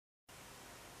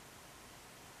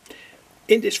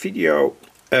in this video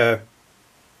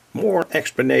more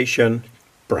explanation,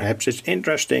 perhaps it's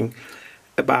interesting,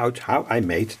 about how I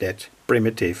made that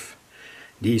primitive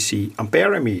DC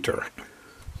amperemeter.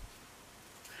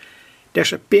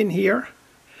 There's a pin here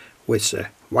with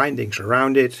windings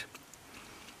around it.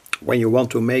 When you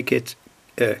want to make it,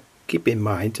 keep in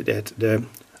mind that the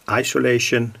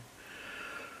isolation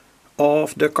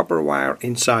of the copper wire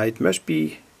inside must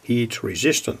be heat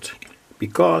resistant,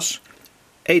 because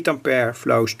 8 ampere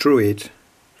flows through it,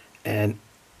 and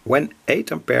when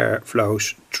 8 ampere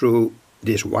flows through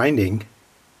this winding,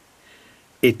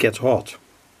 it gets hot.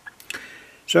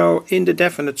 So in the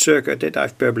definite circuit that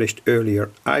I've published earlier,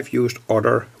 I've used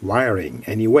other wiring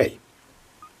anyway.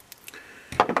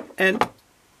 And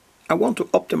I want to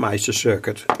optimize the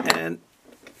circuit, and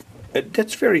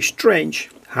that's very strange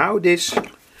how this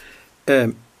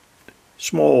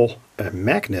small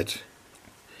magnet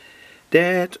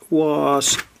that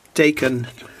was taken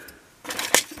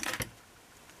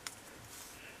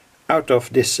out of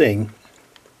this thing.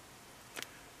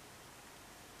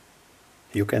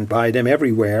 You can buy them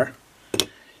everywhere.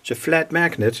 It's a flat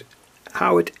magnet,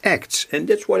 how it acts, and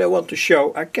that's what I want to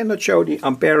show. I cannot show the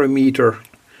amperemeter,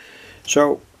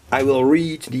 so I will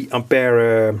read the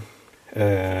ampere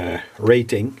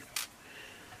rating,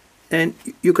 and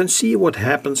you can see what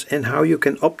happens and how you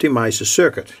can optimize the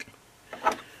circuit.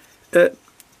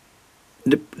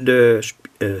 The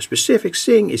specific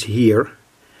thing is here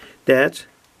that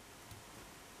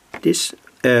this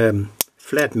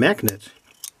flat magnet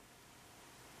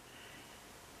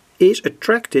is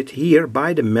attracted here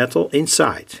by the metal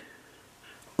inside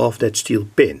of that steel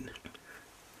pin.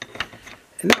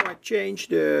 And now I change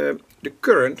the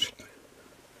current.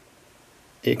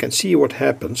 You can see what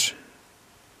happens.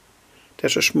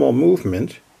 There's a small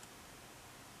movement.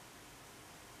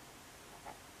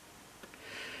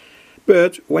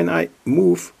 But when I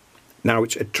move, now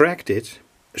it's attracted,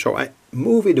 so I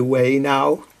move it away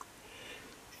now.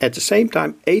 At the same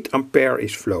time 8 ampere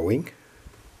is flowing,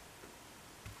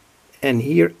 and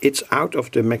here it's out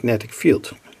of the magnetic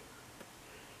field.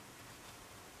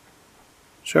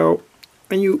 So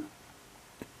when you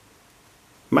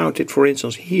mount it, for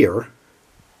instance, here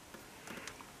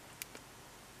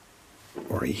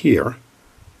or here,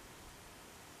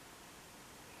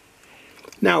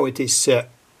 now it is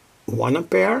 1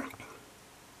 ampere,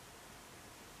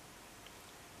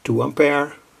 2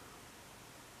 ampere,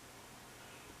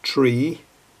 3,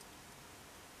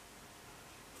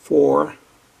 4,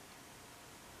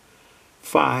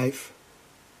 5,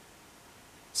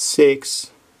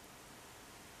 6,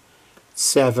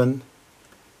 7,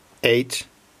 8,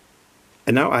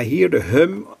 and now I hear the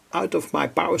hum out of my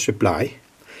power supply,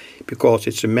 because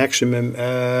it's the maximum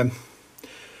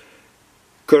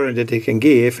current that it can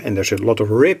give, and there's a lot of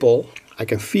ripple. I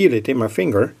can feel it in my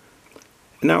finger.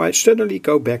 And now I suddenly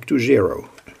go back to 0.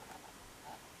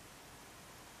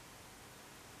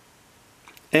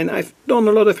 And I've done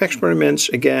a lot of experiments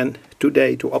again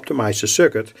today to optimize the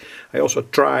circuit. I also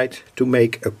tried to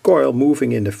make a coil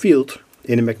moving in the field,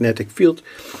 in a magnetic field.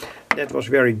 That was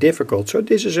very difficult. So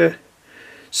this is a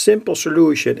simple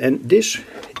solution, and this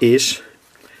is,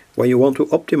 when you want to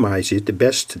optimize it, the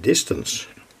best distance.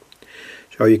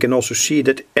 So you can also see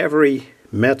that every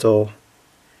metal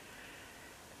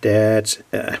that,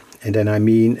 and then I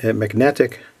mean a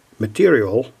magnetic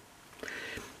material,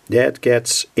 that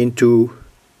gets into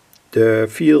the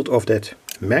field of that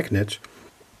magnet,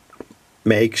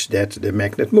 makes that the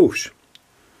magnet moves.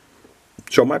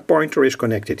 So my pointer is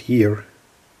connected here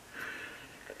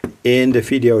in the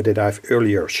video that I've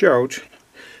earlier showed.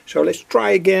 So let's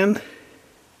try again.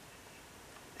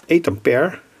 8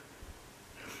 ampere,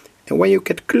 and when you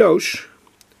get close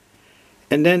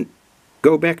and then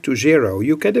go back to 0,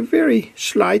 you get a very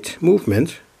slight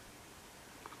movement,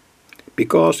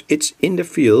 because it's in the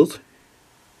field.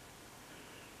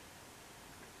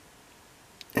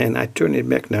 And I turn it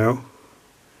back now.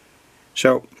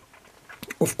 So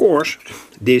of course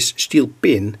this steel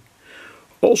pin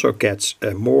also gets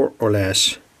more or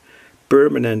less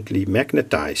permanently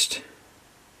magnetized.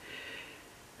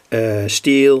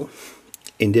 Steel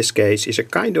in this case is a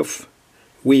kind of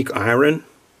weak iron.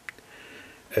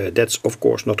 That's of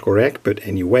course not correct, but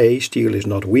anyway, steel is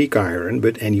not weak iron,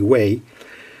 but anyway,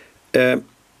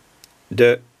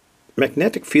 the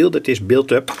magnetic field that is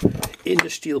built up in the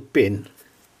steel pin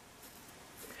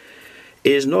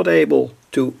is not able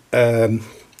to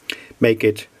make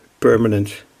it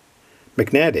permanent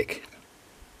magnetic.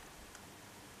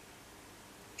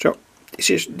 So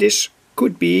this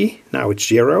could be, now it's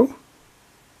 0,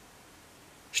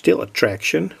 still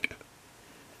attraction.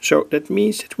 So that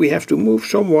means that we have to move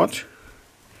somewhat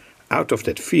out of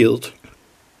that field.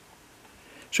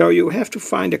 So you have to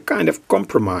find a kind of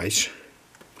compromise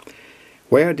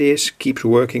where this keeps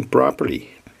working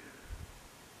properly.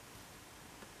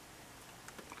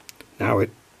 Now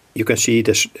you can see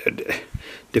this,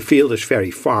 the field is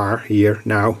very far here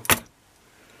now.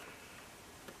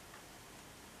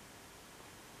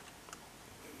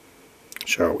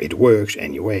 So it works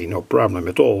anyway, no problem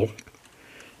at all.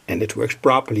 And it works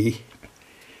properly.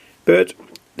 But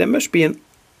there must be an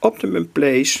optimum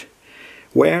place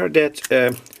where that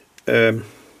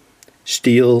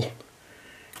steel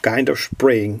kind of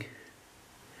spring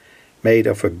made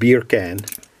of a beer can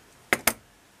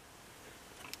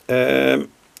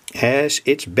has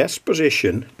its best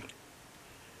position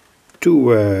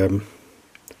to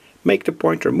make the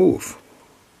pointer move.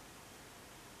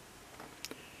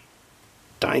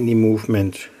 Tiny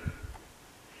movement,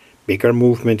 bigger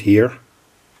movement here.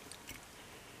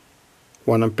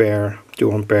 1 ampere,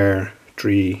 2 ampere,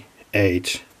 3,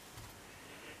 8,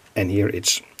 and here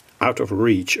it's out of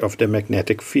reach of the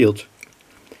magnetic field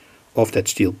of that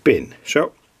steel pin.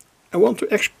 So I want to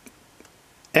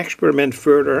experiment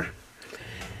further.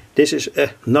 This is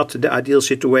not the ideal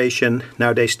situation.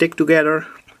 Now they stick together,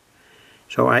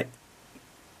 so I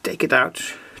take it out,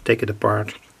 take it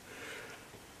apart,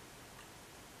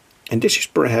 and this is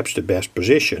perhaps the best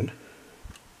position.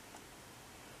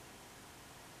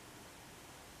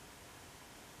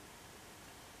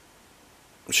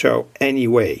 So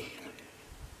anyway,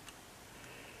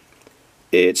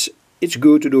 it's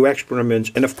good to do experiments,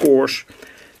 and of course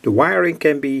the wiring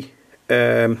can be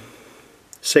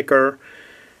thicker,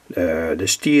 the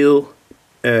steel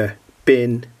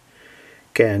pin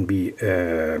can be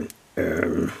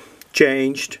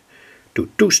changed to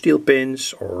 2 steel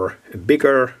pins, or a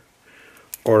bigger,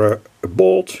 or a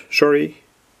bolt, sorry,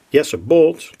 yes, a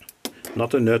bolt,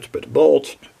 not a nut but a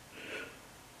bolt.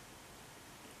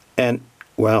 And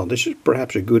well, this is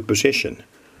perhaps a good position.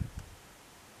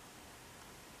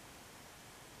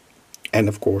 And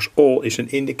of course all is an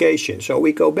indication. So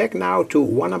we go back now to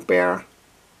 1 ampere,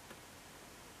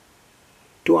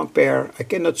 2 ampere. I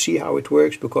cannot see how it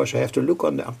works because I have to look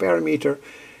on the ampere meter.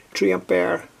 3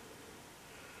 ampere,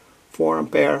 4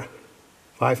 ampere,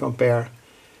 5 ampere,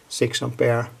 6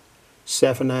 ampere,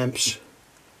 7 amps,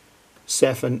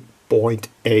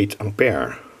 7.8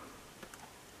 ampere.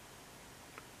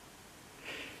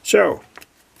 So,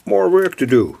 more work to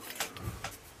do.